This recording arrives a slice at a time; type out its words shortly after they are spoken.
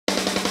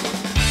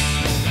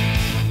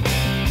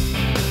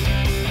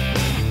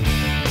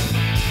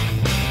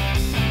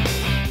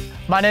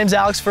My name's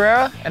Alex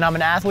Ferreira, and I'm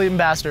an athlete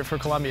ambassador for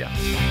Columbia.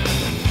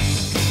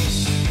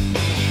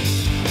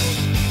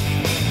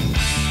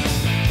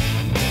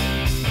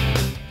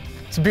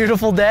 It's a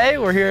beautiful day.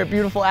 We're here at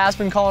beautiful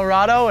Aspen,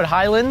 Colorado at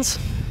Highlands,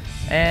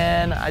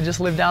 and I just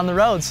live down the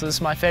road, so this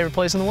is my favorite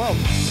place in the world.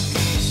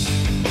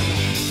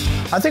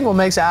 I think what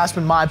makes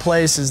Aspen my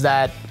place is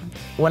that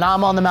when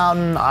I'm on the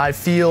mountain, I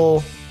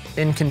feel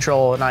in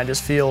control, and I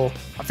feel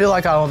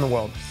like I own the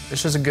world.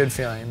 It's just a good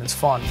feeling, and it's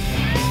fun.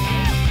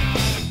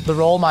 The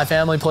role my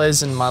family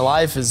plays in my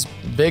life is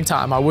big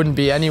time. I wouldn't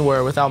be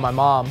anywhere without my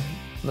mom.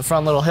 The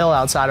front little hill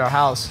outside our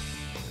house.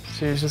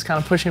 She was just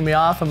kind of pushing me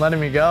off and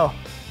letting me go.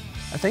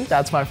 I think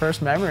that's my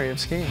first memory of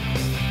skiing.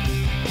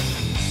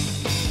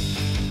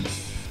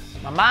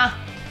 Mama?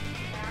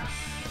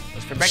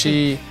 What's for breakfast?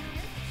 She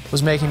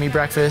was making me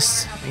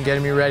breakfast and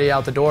getting me ready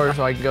out the door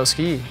so I could go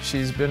ski.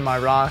 She's been my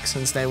rock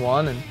since day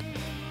one, and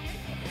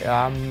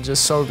yeah, I'm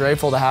just so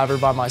grateful to have her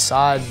by my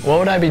side. What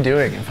would I be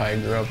doing if I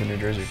grew up in New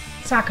Jersey?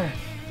 Soccer.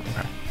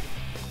 Okay.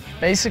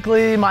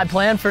 Basically, my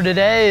plan for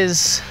today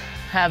is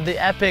have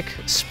the epic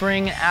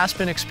spring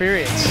Aspen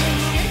experience.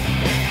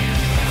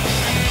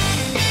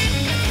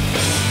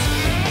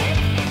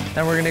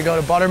 Then we're gonna go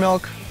to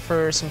Buttermilk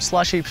for some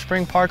slushy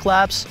spring park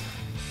laps,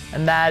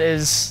 and that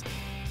is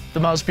the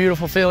most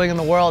beautiful feeling in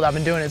the world. I've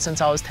been doing it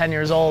since I was 10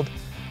 years old,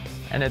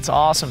 and it's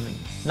awesome.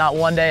 Not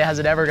one day has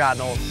it ever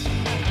gotten old.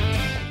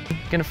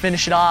 Gonna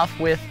finish it off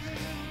with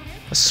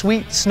a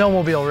sweet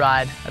snowmobile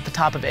ride at the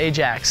top of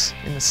Ajax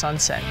in the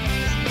sunset.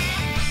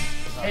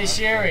 Hey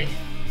Siri,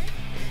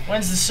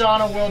 when's the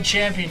Sauna World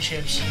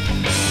Championships?